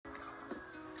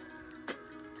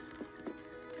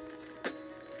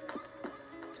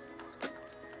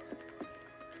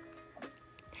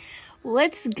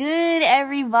What's good,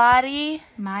 everybody?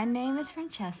 My name is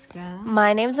Francesca.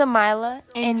 My name's Amila,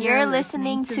 and you're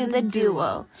listening to The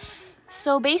Duo.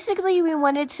 So basically, we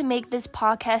wanted to make this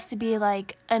podcast to be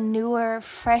like a newer,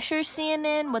 fresher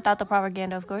CNN, without the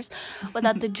propaganda, of course,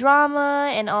 without the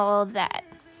drama and all of that.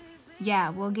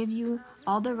 Yeah, we'll give you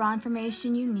all the raw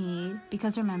information you need,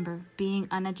 because remember, being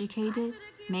uneducated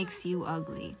makes you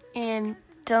ugly. And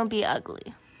don't be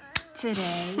ugly.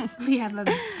 Today, we have a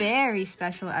very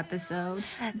special episode.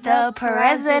 The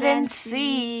Presidency.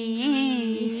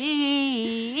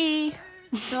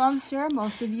 So I'm sure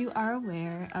most of you are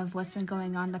aware of what's been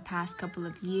going on the past couple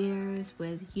of years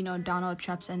with, Donald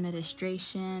Trump's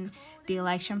administration, the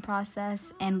election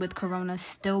process, and with Corona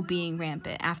still being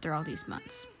rampant after all these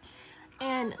months.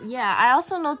 And yeah, I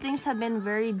also know things have been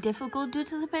very difficult due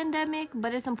to the pandemic,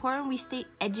 but it's important we stay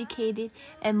educated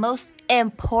and most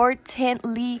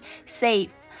importantly,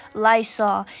 safe.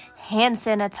 Lysol, hand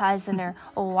sanitizer,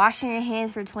 or washing your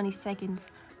hands for 20 seconds.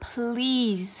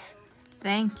 Please.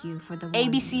 Thank you for the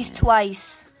ABCs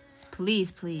twice.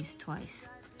 Please, twice.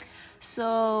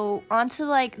 So, on to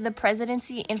the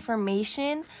presidency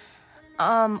information.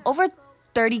 Over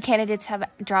 30 candidates have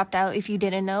dropped out, if you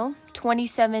didn't know.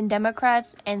 27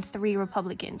 Democrats and 3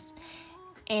 Republicans.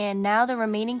 And now the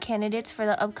remaining candidates for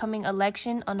the upcoming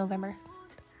election on November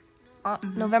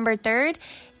 3rd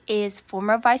is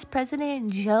former Vice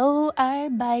President Joe R.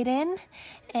 Biden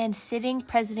and sitting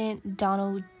President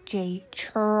Donald J.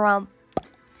 Trump.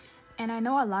 And I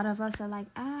know a lot of us are like,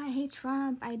 I hate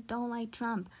Trump, I don't like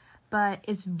Trump. But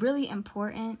it's really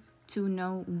important to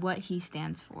know what he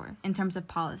stands for in terms of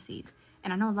policies.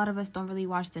 And I know a lot of us don't really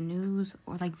watch the news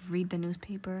or read the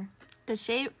newspaper.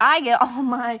 I get all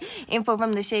my info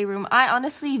from the Shade Room. I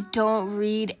honestly don't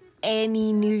read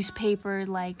any newspaper,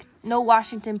 no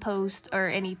Washington Post or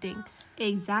anything.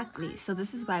 Exactly. So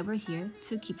this is why we're here,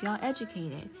 to keep y'all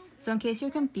educated. So in case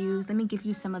you're confused, let me give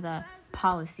you some of the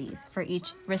policies for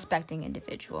each respecting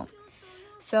individual.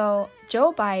 So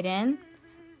Joe Biden,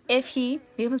 if he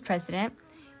becomes president,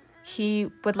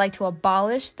 he would like to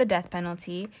abolish the death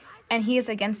penalty, and he is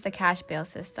against the cash bail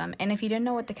system. And if you didn't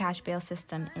know what the cash bail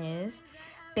system is,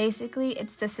 basically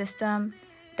it's the system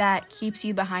that keeps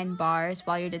you behind bars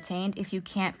while you're detained if you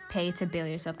can't pay to bail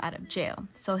yourself out of jail.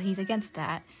 So he's against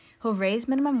that. He'll raise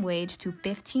minimum wage to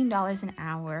 $15 an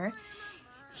hour.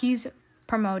 He's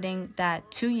promoting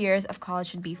that 2 years of college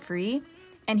should be free,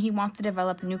 and he wants to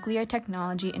develop nuclear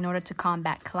technology in order to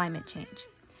combat climate change.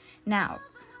 Now,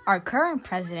 our current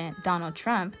president, Donald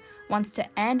Trump, wants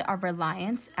to end our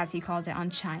reliance, as he calls it, on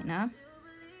China.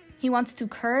 He wants to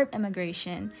curb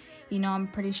immigration. I'm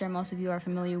pretty sure most of you are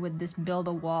familiar with this build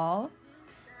a wall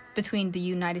between the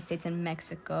United States and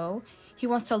Mexico. He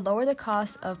wants to lower the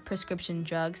cost of prescription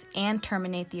drugs and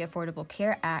terminate the Affordable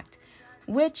Care Act,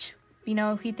 which,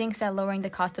 he thinks that lowering the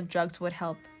cost of drugs would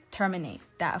help terminate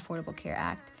that Affordable Care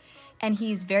Act. And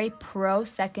he's very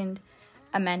pro-Second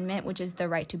Amendment, which is the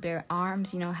right to bear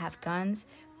arms, have guns.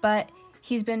 But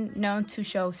he's been known to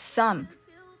show some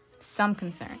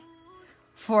concern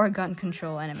for gun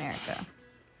control in America.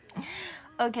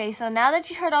 Okay, so now that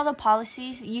you heard all the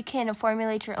policies, you can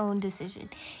formulate your own decision.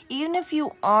 Even if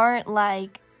you aren't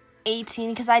 18,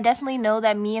 because I definitely know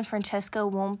that me and Francesca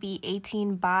won't be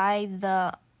 18 by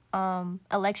the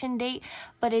election date,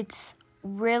 but it's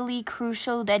really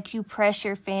crucial that you press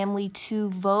your family to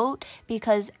vote,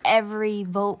 because every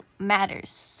vote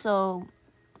matters. So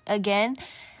again,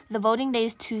 the voting day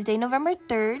is Tuesday, November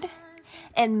 3rd,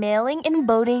 and mailing and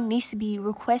voting needs to be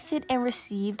requested and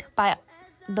received by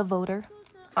the voter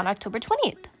on October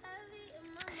 20th.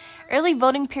 Early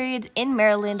voting periods in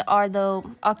Maryland are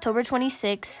October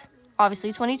 26th,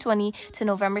 obviously 2020, to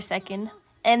November 2nd.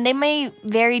 And they may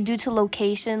vary due to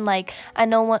location. I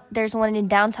know there's one in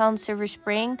downtown Silver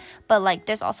Spring, but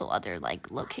there's also other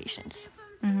locations.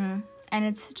 And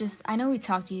it's just, I know we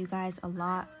talk to you guys a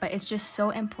lot, but it's just so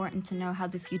important to know how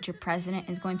the future president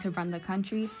is going to run the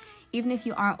country, even if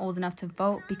you aren't old enough to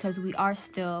vote, because we are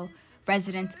still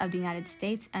residents of the United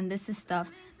States, and this is stuff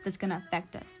that's going to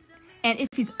affect us. And if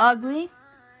he's ugly,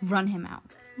 run him out.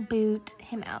 Boot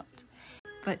him out.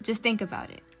 But just think about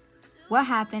it. What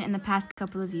happened in the past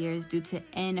couple of years due to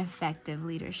ineffective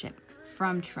leadership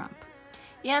from Trump?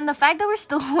 Yeah, and the fact that we're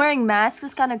still wearing masks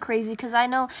is kind of crazy, because I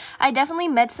know I definitely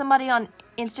met somebody on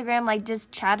Instagram,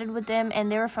 just chatted with them,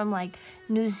 and they were from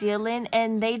New Zealand,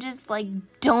 and they just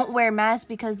don't wear masks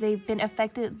because they've been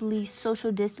effectively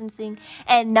social distancing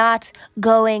and not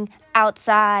going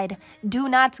outside. Do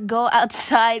not go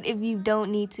outside if you don't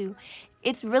need to.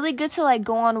 It's really good to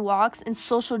go on walks and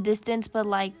social distance, but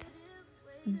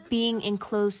being in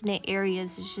close-knit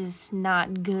areas is just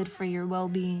not good for your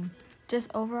well-being. just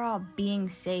overall being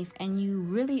safe. And you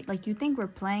really, like, you think we're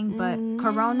playing, but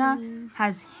Corona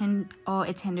has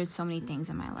it's hindered so many things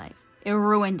in my life. It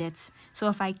ruined it. So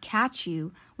if I catch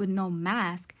you with no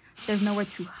mask, there's nowhere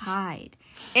to hide.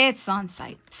 It's on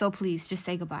site. So please, just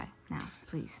say goodbye now,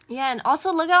 please. Yeah, and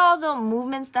also look at all the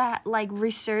movements that, like,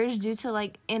 resurged due to,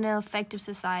 like, ineffective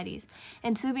societies.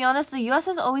 And to be honest, the U.S.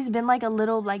 has always been, like, a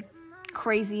little, like,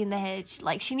 crazy in the head.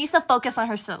 Like, she needs to focus on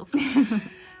herself.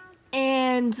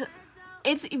 And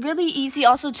it's really easy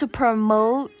also to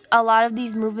promote a lot of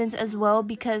these movements as well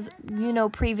because, you know,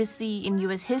 previously in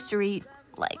U.S. history,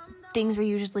 like, things were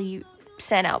usually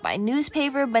sent out by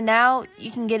newspaper, but now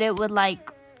you can get it with,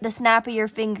 like, the snap of your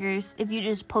fingers if you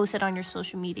just post it on your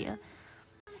social media.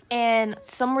 And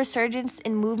some resurgence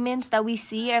in movements that we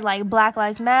see are, like, Black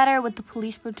Lives Matter with the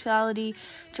police brutality,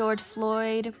 George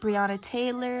Floyd, Breonna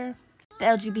Taylor, the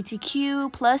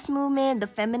LGBTQ plus movement, the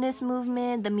feminist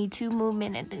movement, the Me Too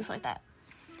movement, and things like that.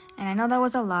 And I know that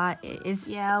was a lot.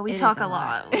 We talk a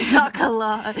lot. We talk a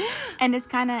lot. And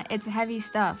it's heavy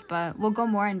stuff, but we'll go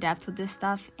more in depth with this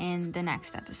stuff in the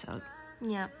next episode.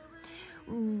 Yeah.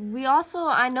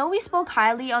 I know we spoke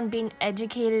highly on being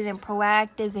educated and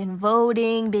proactive in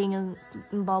voting, being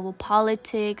involved with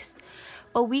politics,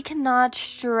 but we cannot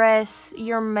stress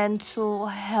your mental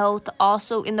health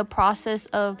also in the process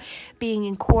of being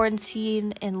in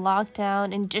quarantine and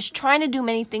lockdown and just trying to do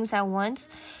many things at once.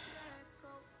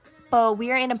 But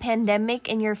we are in a pandemic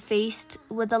and you're faced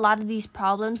with a lot of these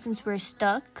problems since we're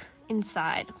stuck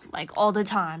inside, like, all the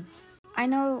time. I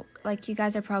know, like, you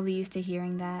guys are probably used to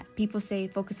hearing that. People say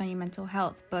focus on your mental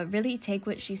health, but really take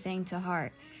what she's saying to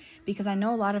heart. Because I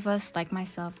know a lot of us, like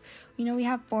myself, you know, we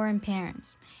have foreign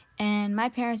parents. And my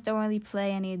parents don't really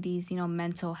play any of these, you know,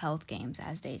 mental health games,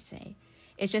 as they say.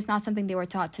 It's just not something they were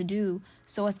taught to do.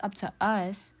 So it's up to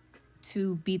us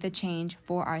to be the change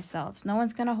for ourselves. No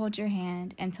one's going to hold your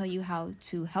hand and tell you how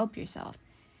to help yourself.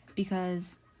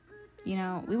 Because, you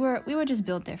know, we were just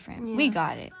built different. Yeah. We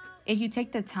got it. If you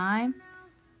take the time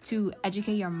to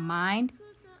educate your mind,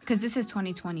 because this is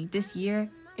 2020, this year,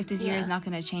 if this year is not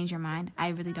going to change your mind, I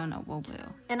really don't know what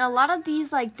will. And a lot of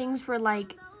these, like, things were,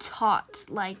 like, taught.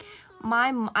 Like,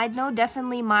 I know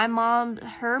definitely my mom,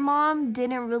 her mom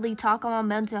didn't really talk about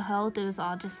mental health. It was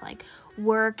all just, like,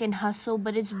 work and hustle.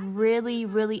 But it's really,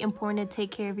 really important to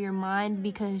take care of your mind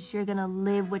because you're going to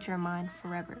live with your mind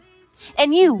forever.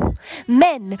 And you,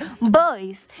 men,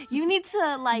 boys, you need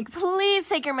to, like, please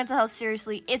take your mental health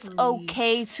seriously. It's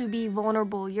okay to be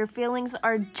vulnerable. Your feelings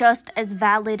are just as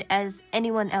valid as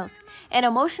anyone else. And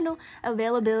emotional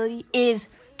availability is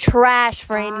trash,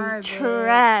 friend.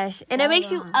 Trash. And it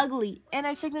makes you ugly. And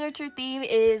our signature theme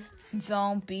is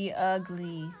don't be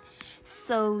ugly.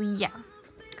 So, yeah.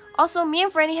 Also, me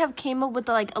and Franny have came up with,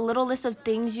 like, a little list of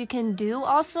things you can do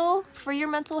also for your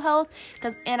mental health.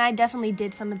 And I definitely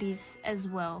did some of these as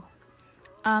well.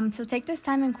 So take this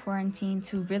time in quarantine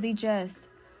to really just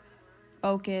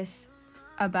focus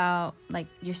about, like,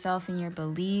 yourself and your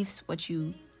beliefs, what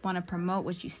you want to promote,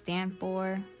 what you stand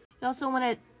for. You also want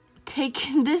to take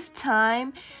this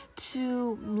time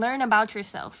to learn about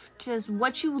yourself. Just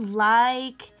what you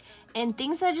like and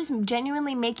things that just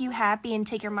genuinely make you happy and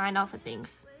take your mind off of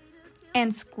things.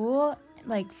 And school,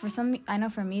 like, I know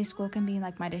for me, school can be,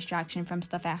 like, my distraction from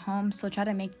stuff at home. So try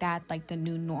to make that, like, the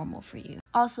new normal for you.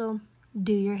 Also,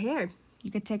 do your hair.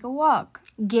 You could take a walk.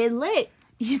 Get lit.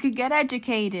 You could get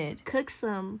educated. Cook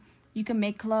some. You can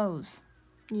make clothes.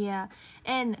 Yeah.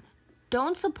 And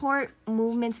don't support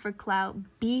movements for clout.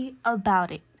 Be about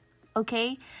it.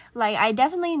 Okay? Like, I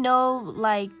definitely know,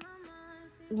 like,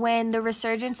 when the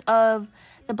resurgence of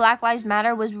the Black Lives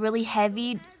Matter was really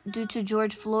heavy due to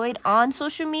George Floyd on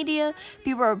social media,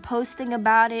 people are posting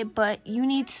about it, but you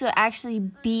need to actually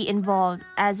be involved,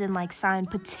 as in, like, sign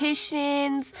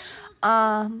petitions,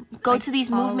 go to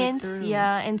these movements,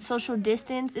 and social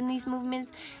distance in these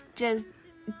movements. Just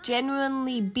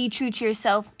genuinely be true to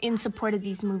yourself in support of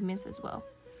these movements as well.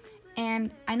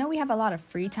 And I know we have a lot of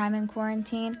free time in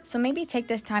quarantine, so maybe take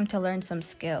this time to learn some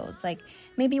skills. Like,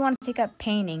 maybe you want to take up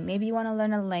painting, maybe you want to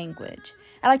learn a language.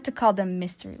 I like to call them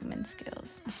mystery woman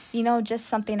skills. You know, just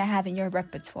something to have in your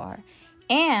repertoire.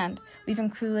 And we've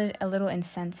included a little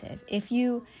incentive. If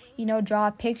you draw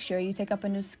a picture, you take up a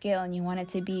new skill and you want it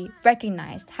to be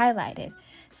recognized, highlighted,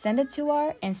 send it to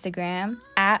our Instagram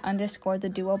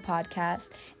 @_the duo podcast,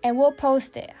 and we'll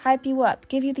post it, hype you up,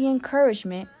 give you the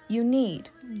encouragement you need.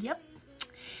 Yep.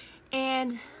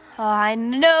 And I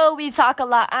know we talk a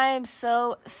lot. I am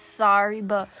so sorry,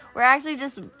 but we're actually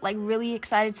just, like, really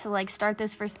excited to, like, start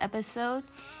this first episode.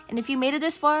 And if you made it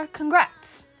this far,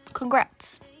 congrats.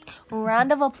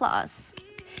 Round of applause.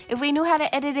 If we knew how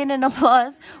to edit in an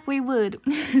applause, we would.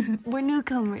 We're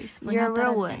newcomers. You're a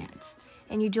real one.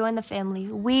 And you join the family.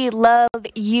 We love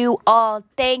you all.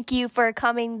 Thank you for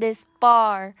coming this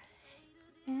far.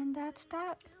 And that's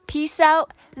that. Peace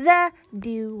out, the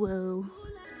duo.